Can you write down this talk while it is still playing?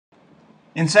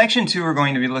In section 2, we're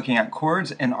going to be looking at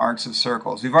chords and arcs of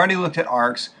circles. We've already looked at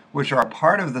arcs, which are a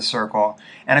part of the circle,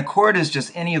 and a chord is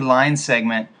just any line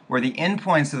segment where the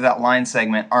endpoints of that line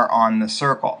segment are on the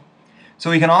circle. So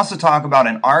we can also talk about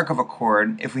an arc of a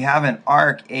chord. If we have an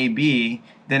arc AB,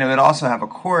 then it would also have a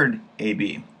chord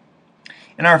AB.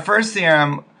 In our first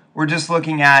theorem, we're just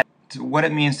looking at what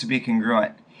it means to be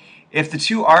congruent. If the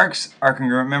two arcs are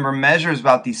congruent, remember measure is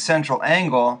about the central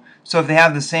angle, so if they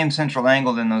have the same central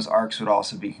angle, then those arcs would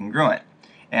also be congruent,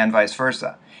 and vice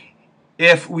versa.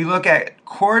 If we look at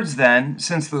chords then,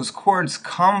 since those chords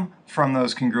come from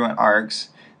those congruent arcs,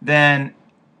 then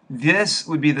this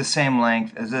would be the same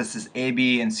length as this. Is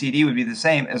AB and CD would be the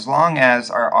same as long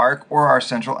as our arc or our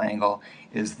central angle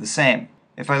is the same.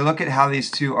 If I look at how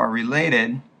these two are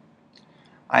related,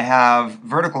 I have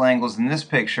vertical angles in this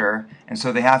picture, and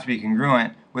so they have to be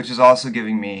congruent, which is also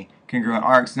giving me congruent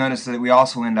arcs. Notice that we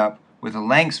also end up with the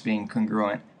lengths being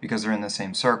congruent because they're in the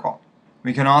same circle.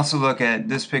 We can also look at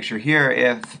this picture here.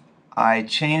 If I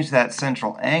change that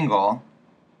central angle,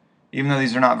 even though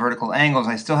these are not vertical angles,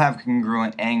 I still have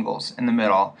congruent angles in the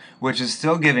middle, which is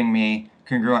still giving me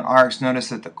congruent arcs. Notice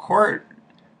that the chord,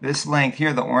 this length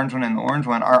here, the orange one and the orange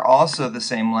one, are also the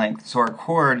same length. So our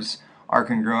chords are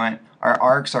congruent, our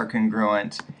arcs are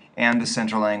congruent, and the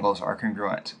central angles are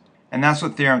congruent. And that's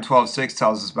what theorem 12.6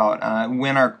 tells us about.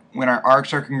 When our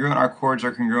arcs are congruent, our chords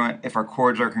are congruent. If our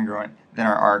chords are congruent, then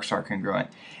our arcs are congruent.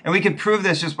 And we could prove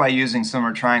this just by using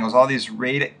similar triangles. All these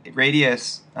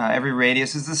radius, every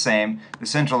radius is the same. The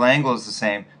central angle is the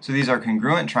same. So these are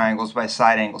congruent triangles by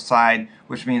side angle side,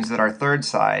 which means that our third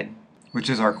side, which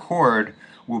is our chord,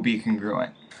 will be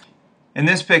congruent. In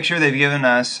this picture, they've given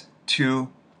us two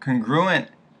congruent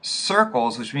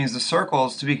circles, which means the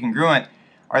circles, to be congruent,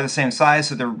 are the same size,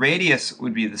 so their radius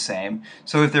would be the same.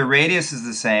 So if their radius is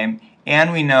the same,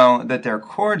 and we know that their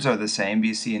chords are the same,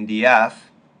 BC and DF,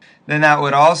 then that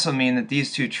would also mean that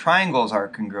these two triangles are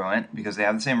congruent because they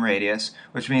have the same radius,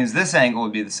 which means this angle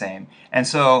would be the same, and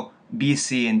so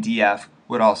BC and DF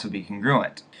would also be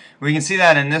congruent. We can see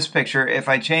that in this picture. If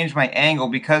I change my angle,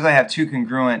 because I have two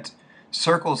congruent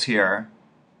circles here,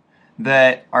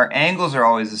 that our angles are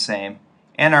always the same,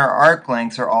 and our arc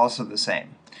lengths are also the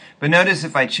same. But notice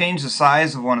if I change the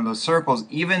size of one of those circles,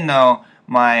 even though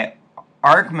my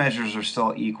arc measures are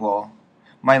still equal,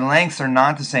 my lengths are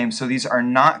not the same, so these are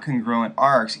not congruent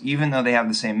arcs, even though they have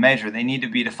the same measure. They need to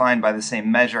be defined by the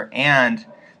same measure and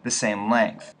the same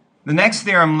length. The next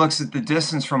theorem looks at the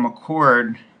distance from a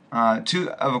chord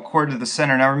of a chord to the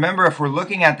center. Now remember, if we're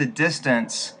looking at the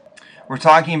distance, we're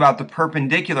talking about the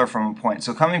perpendicular from a point.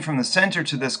 So coming from the center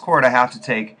to this chord, I have to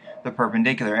take the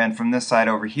perpendicular, and from this side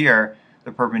over here,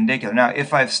 the perpendicular. Now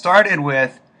if I've started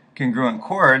with congruent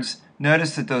chords,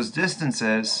 notice that those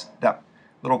distances, that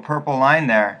little purple line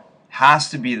there, has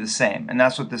to be the same, and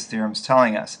that's what this theorem is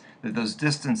telling us, that those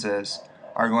distances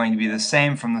are going to be the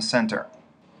same from the center.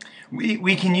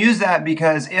 We can use that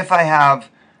because if I have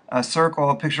a circle,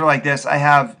 a picture like this, I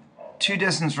have two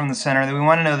distances from the center, then we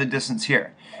want to know the distance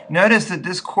here. Notice that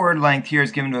this chord length here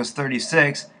is given to us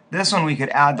 36. This one we could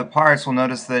add the parts. We'll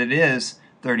notice that it is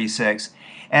 36.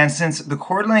 And since the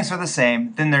chord lengths are the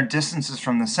same, then their distances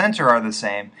from the center are the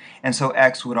same, and so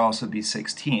x would also be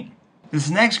 16. This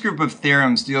next group of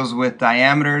theorems deals with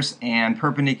diameters and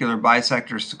perpendicular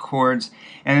bisectors to chords,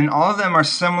 and all of them are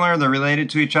similar, they're related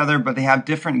to each other, but they have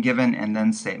different given and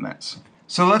then statements.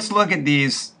 So let's look at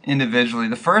these individually.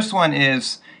 The first one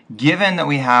is given that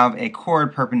we have a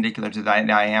chord perpendicular to the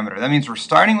diameter. That means we're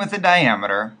starting with the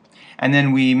diameter, and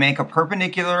then we make a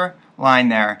perpendicular line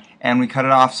there, and we cut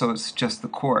it off so it's just the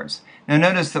chords. Now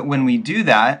notice that when we do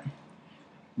that,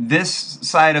 this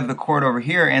side of the chord over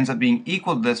here ends up being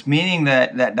equal to this, meaning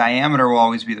that that diameter will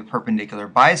always be the perpendicular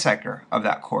bisector of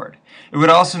that chord. It would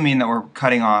also mean that we're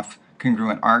cutting off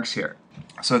congruent arcs here.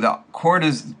 So the chord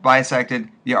is bisected,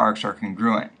 the arcs are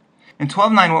congruent. In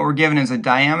 12.9, what we're given is a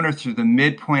diameter through the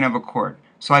midpoint of a chord.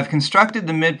 So I've constructed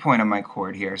the midpoint of my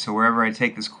chord here, so wherever I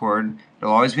take this chord,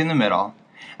 it'll always be in the middle,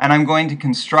 and I'm going to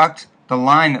construct the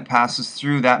line that passes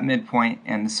through that midpoint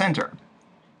and the center.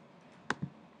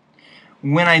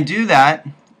 When I do that,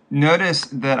 notice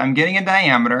that I'm getting a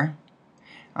diameter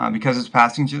because it's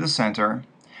passing through the center,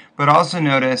 but also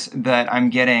notice that I'm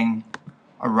getting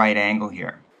a right angle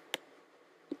here.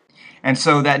 And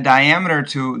so that diameter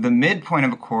to the midpoint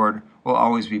of a chord will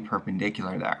always be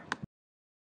perpendicular there.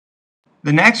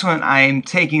 The next one, I'm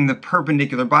taking the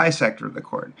perpendicular bisector of the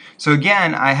chord. So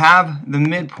again, I have the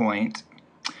midpoint,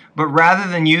 but rather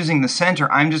than using the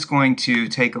center, I'm just going to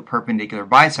take a perpendicular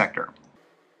bisector.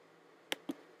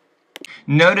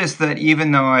 Notice that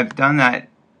even though I've done that,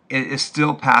 it is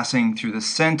still passing through the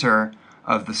center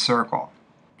of the circle.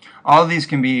 All of these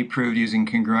can be proved using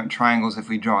congruent triangles if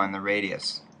we draw in the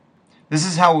radius. This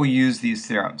is how we'll use these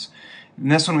theorems. In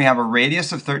this one we have a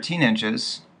radius of 13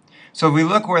 inches. So if we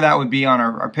look where that would be on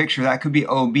our picture, that could be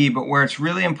OB, but where it's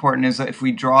really important is that if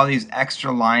we draw these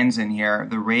extra lines in here,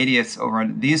 the radius over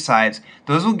on these sides,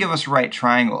 those will give us right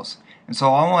triangles. And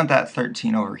so I want that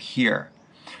 13 over here.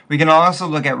 We can also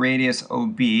look at radius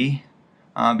OB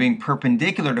being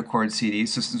perpendicular to chord CD.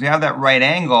 So since we have that right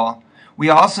angle, we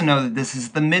also know that this is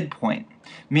the midpoint,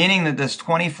 meaning that this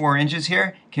 24 inches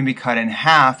here can be cut in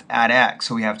half at X.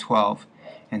 So we have 12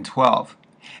 and 12.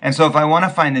 And so if I want to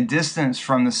find the distance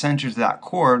from the center to that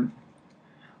chord,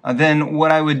 then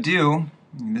what I would do,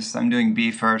 I'm doing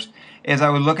B first, is I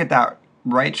would look at that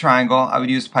right triangle. I would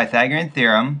use the Pythagorean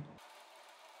theorem,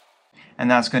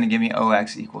 and that's going to give me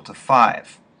OX equal to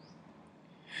 5.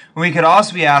 We could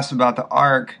also be asked about the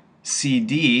arc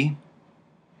CD.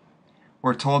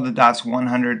 We're told that that's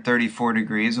 134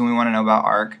 degrees, and we want to know about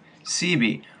arc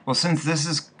CB. Well, since this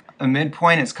is a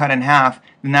midpoint, it's cut in half,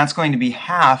 then that's going to be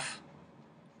half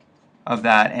of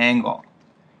that angle,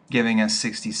 giving us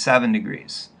 67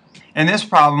 degrees. In this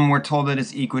problem, we're told that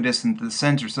it's equidistant to the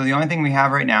center. So the only thing we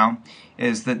have right now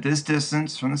is that this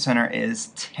distance from the center is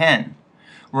 10.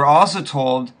 We're also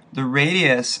told the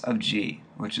radius of G,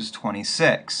 which is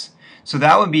 26. So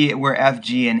that would be where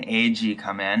FG and AG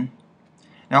come in.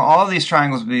 Now all of these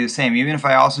triangles will be the same. Even if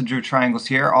I also drew triangles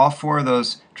here, all four of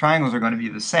those triangles are going to be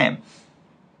the same.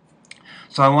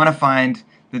 So I want to find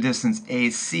the distance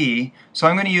AC. So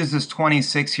I'm going to use this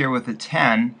 26 here with a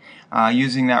 10,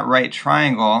 using that right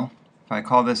triangle. If I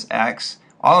call this X,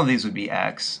 all of these would be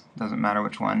X. Doesn't matter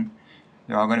which one.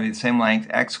 They're all going to be the same length.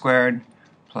 X squared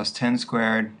plus 10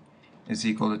 squared is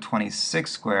equal to 26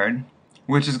 squared,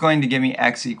 which is going to give me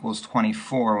X equals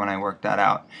 24 when I work that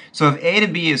out. So if A to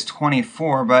B is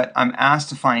 24, but I'm asked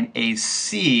to find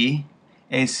AC,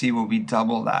 AC will be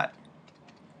double that.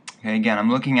 Okay, again, I'm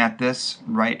looking at this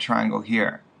right triangle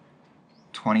here.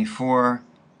 24,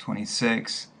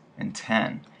 26, and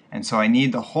 10. And so I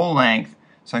need the whole length,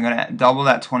 so I'm going to double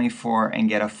that 24 and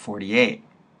get a 48.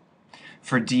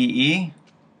 For DE,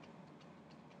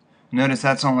 notice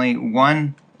that's only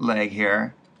one leg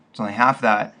here. It's only half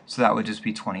that, so that would just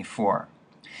be 24.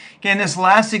 Okay, in this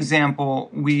last example,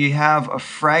 we have a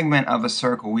fragment of a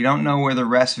circle. We don't know where the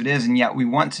rest of it is, and yet we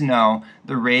want to know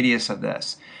the radius of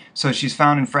this. So she's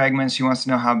found in fragments. She wants to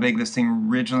know how big this thing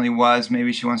originally was.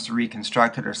 Maybe she wants to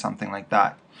reconstruct it or something like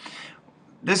that.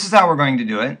 This is how we're going to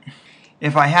do it.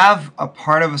 If I have a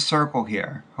part of a circle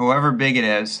here, however big it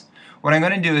is, what I'm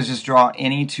going to do is just draw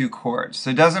any two chords.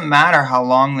 So it doesn't matter how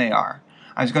long they are.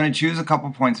 I'm just going to choose a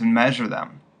couple points and measure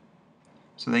them.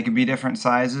 So they could be different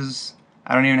sizes.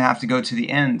 I don't even have to go to the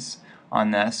ends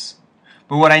on this.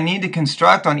 But what I need to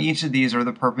construct on each of these are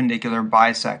the perpendicular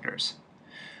bisectors.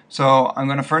 So I'm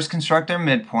going to first construct their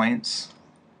midpoints,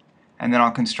 and then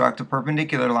I'll construct a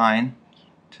perpendicular line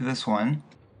to this one.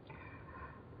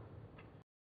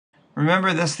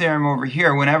 Remember this theorem over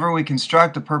here, whenever we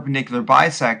construct a perpendicular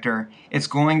bisector, it's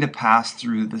going to pass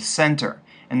through the center.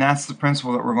 And that's the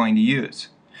principle that we're going to use.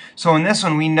 So in this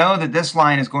one, we know that this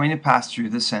line is going to pass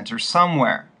through the center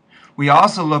somewhere. We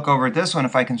also look over at this one.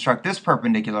 If I construct this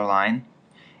perpendicular line,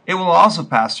 it will also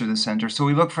pass through the center, so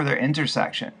we look for their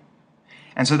intersection.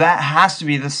 And so that has to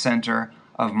be the center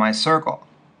of my circle.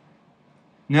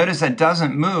 Notice that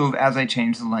doesn't move as I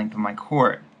change the length of my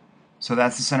chord. So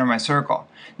that's the center of my circle.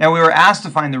 Now we were asked to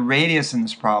find the radius in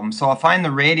this problem, so I'll find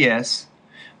the radius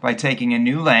by taking a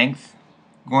new length,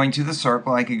 going to the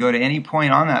circle. I could go to any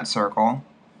point on that circle.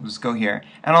 We'll just go here,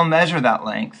 and I'll measure that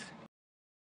length.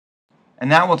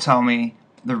 And that will tell me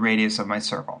the radius of my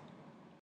circle.